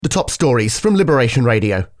top stories from Liberation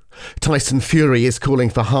Radio. Tyson Fury is calling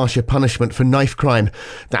for harsher punishment for knife crime.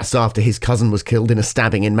 That's after his cousin was killed in a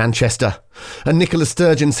stabbing in Manchester. And Nicola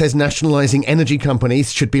Sturgeon says nationalising energy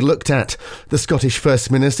companies should be looked at. The Scottish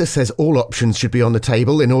First Minister says all options should be on the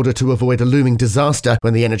table in order to avoid a looming disaster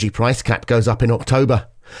when the energy price cap goes up in October.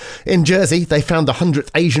 In Jersey, they found the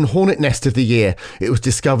 100th Asian hornet nest of the year. It was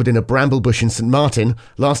discovered in a bramble bush in St Martin.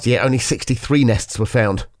 Last year, only 63 nests were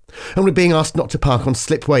found. And we're being asked not to park on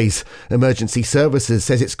slipways. Emergency Services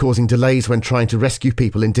says it's causing delays when trying to rescue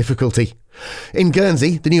people in difficulty. In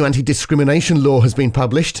Guernsey, the new anti-discrimination law has been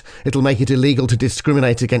published. It'll make it illegal to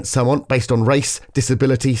discriminate against someone based on race,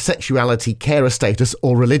 disability, sexuality, carer status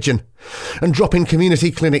or religion. And drop-in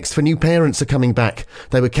community clinics for new parents are coming back.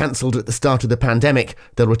 They were cancelled at the start of the pandemic.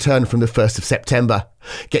 They'll return from the 1st of September.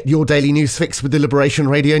 Get your daily news fix with the Liberation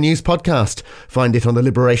Radio News podcast. Find it on the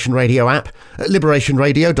Liberation Radio app, at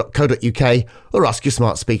liberationradio.co.uk, or ask your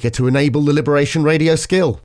smart speaker to enable the Liberation Radio skill.